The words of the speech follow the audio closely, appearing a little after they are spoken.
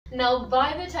Now,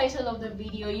 by the title of the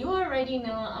video, you already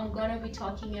know I'm gonna be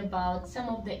talking about some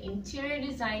of the interior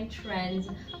design trends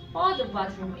for the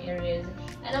bathroom areas.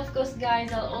 And of course,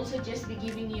 guys, I'll also just be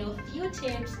giving you a few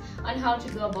tips on how to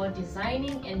go about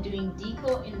designing and doing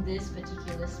decor in this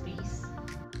particular space.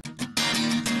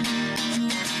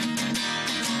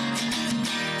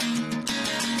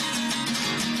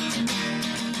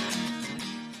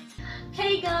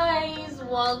 Hey guys,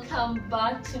 welcome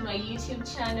back to my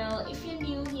YouTube channel. If you're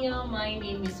new here, my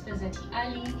name is Faazati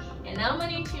Ali and I'm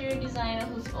an interior designer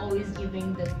who's always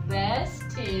giving the best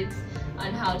tips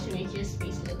on how to make your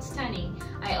space look stunning.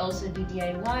 I also do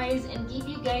DIYs and give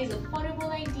you guys affordable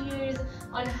ideas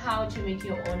on how to make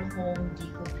your own home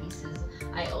decor pieces.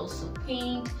 I also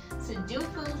paint, so do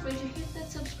feel free to hit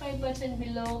that subscribe button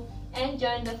below and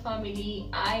join the family.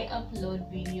 I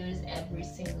upload videos every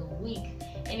single week.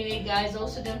 Anyway guys,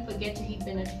 also don't forget to hit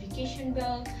the notification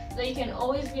bell so you can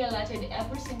always be alerted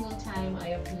every single time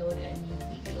I upload a new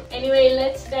video. Anyway,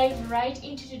 let's dive right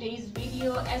into today's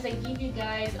video as I give you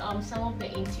guys some of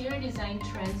the interior design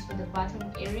trends for the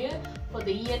bathroom area for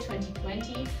the year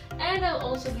 2020, and I'll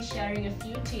also be sharing a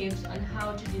few tips on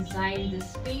how to design the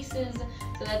spaces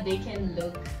so that they can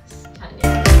look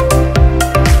stunning.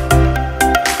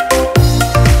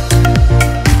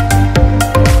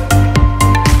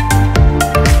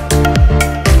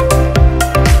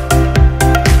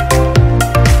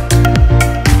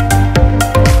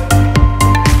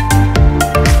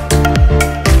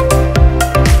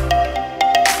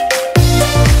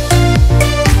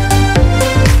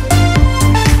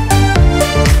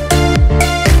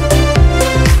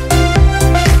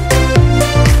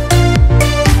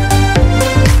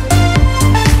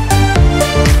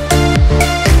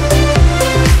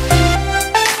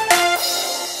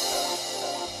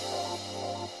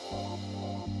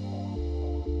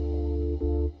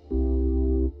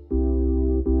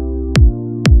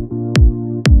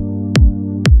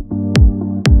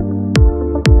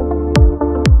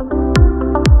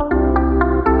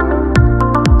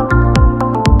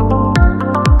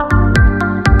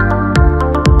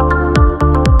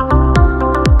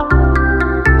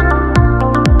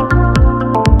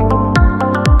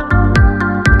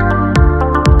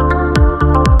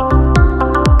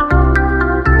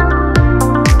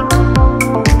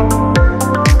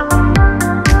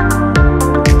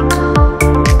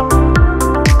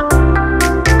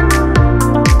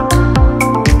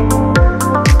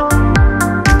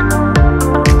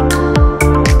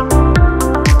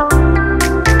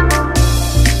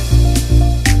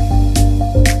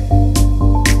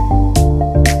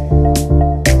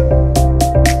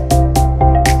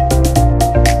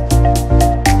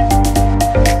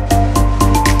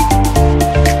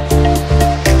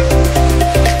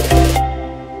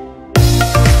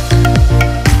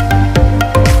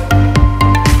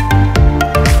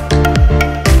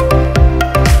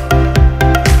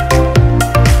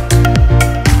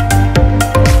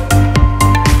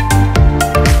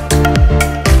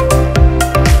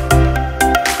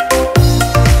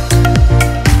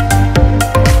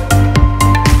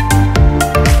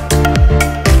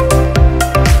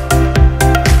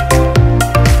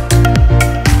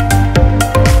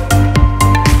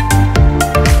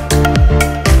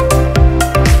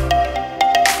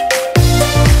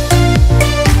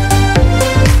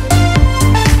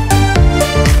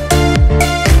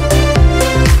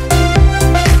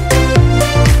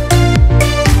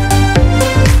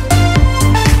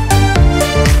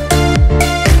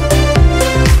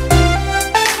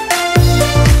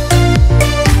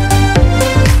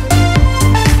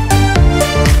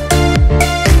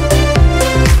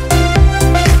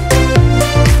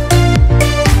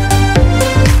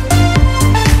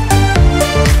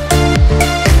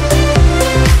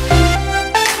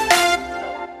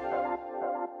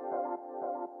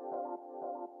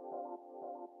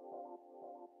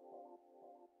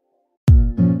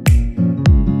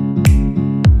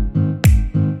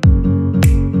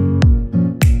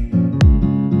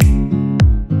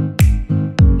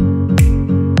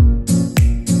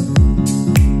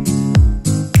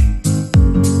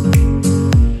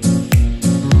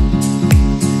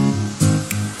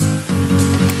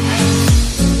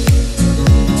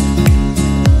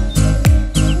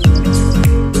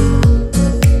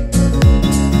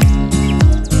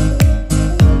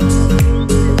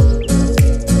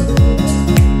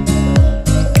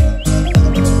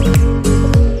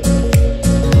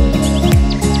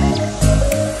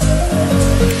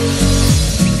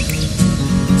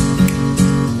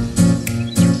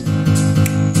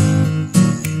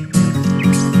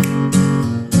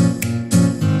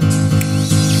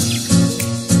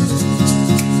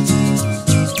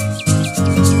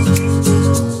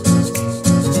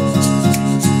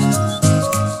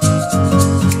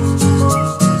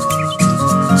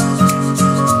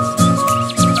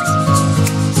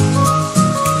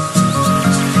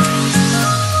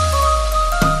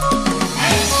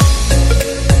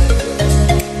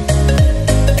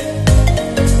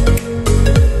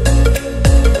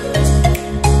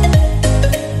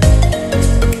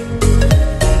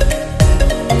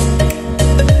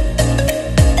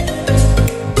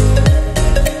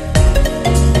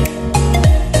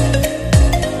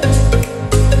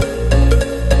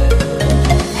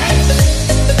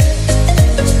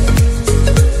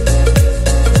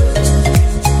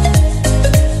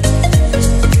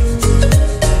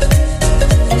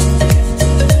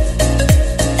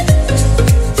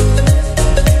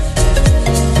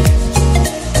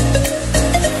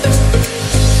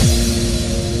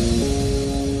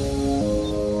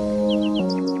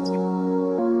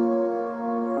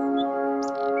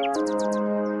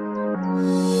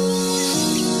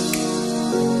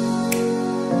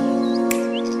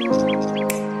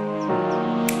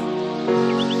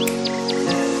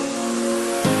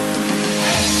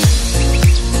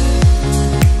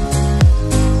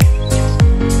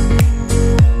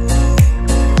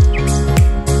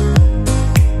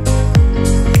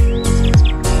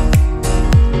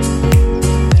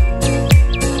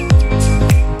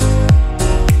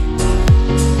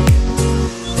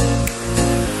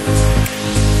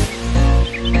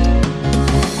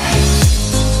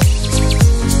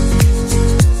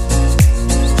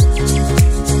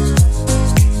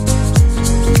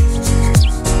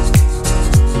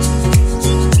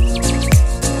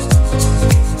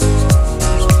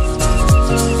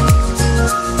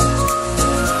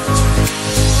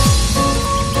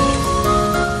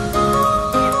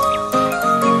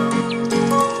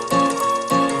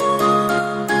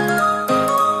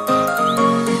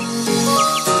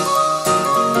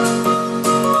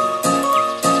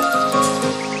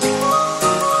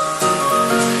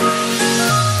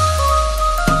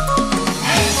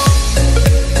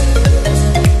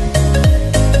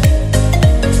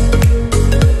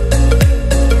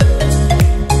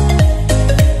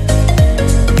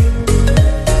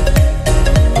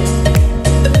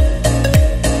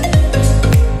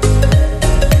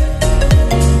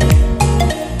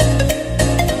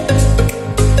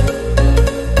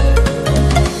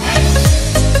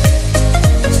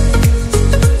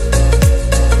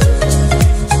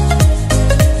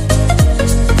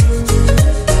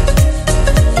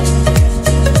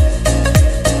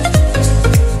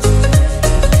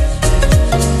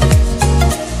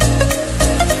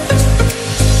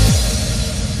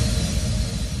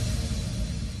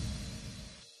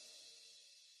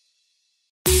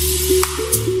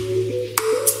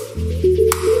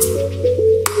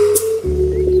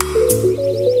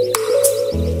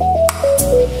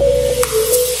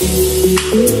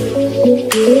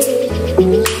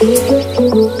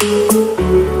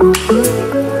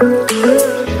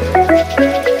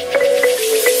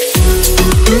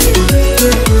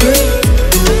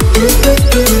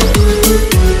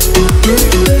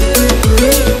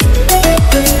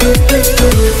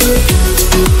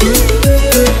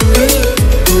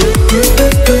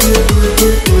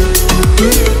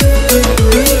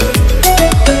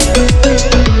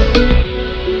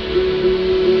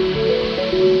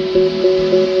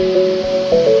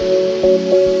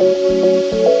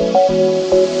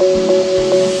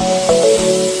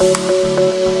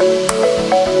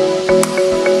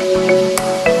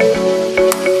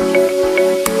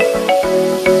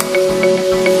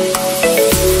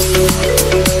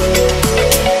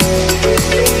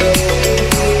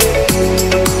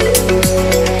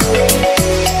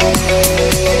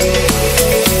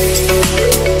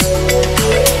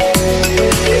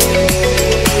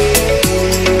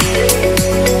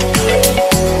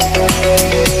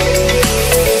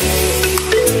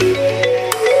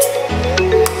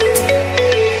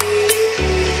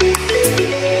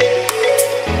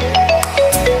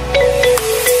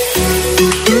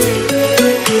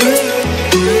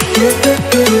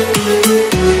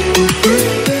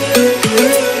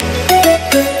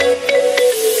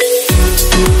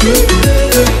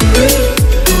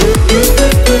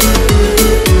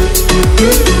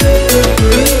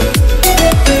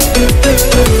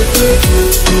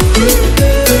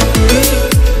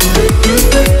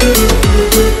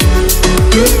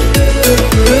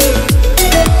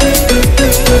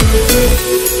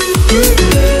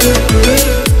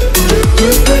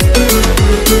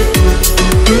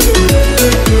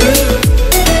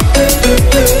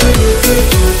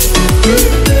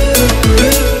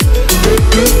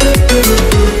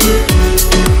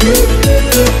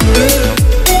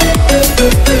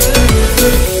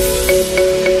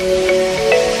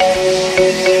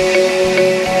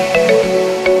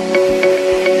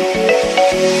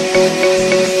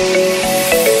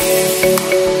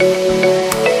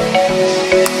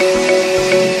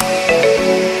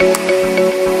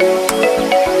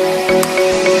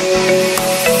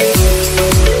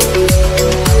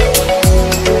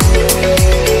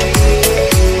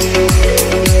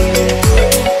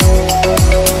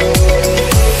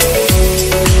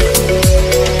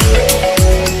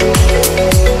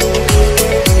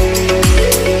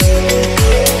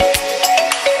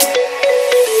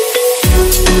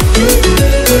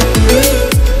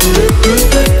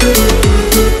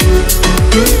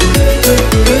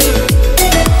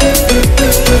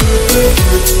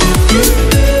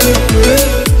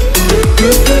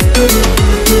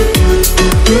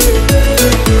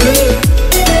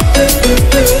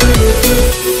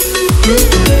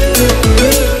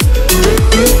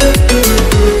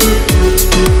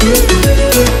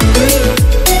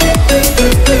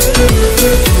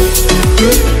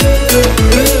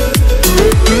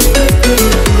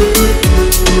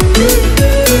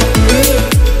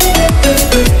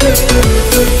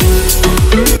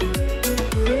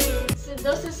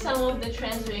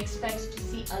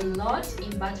 a lot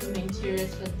in bathroom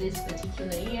interiors for this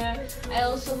particular year. I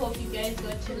also hope you guys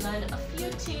got to learn a few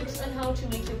tips on how to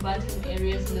make your bathroom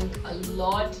areas look a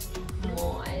lot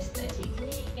more aesthetic.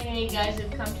 Anyway guys,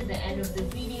 we've come to the end of the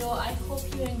video. I hope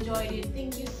you enjoyed it.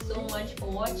 Thank you so much for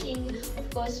watching. Of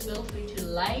course, feel free to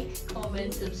like,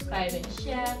 comment, subscribe and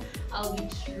share. I'll be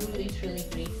truly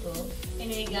grateful.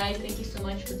 Anyway guys, thank you so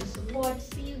much for the support.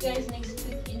 See you guys next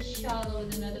week inshallah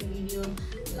with another video.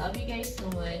 Love you guys so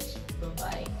much. Bye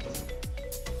bye.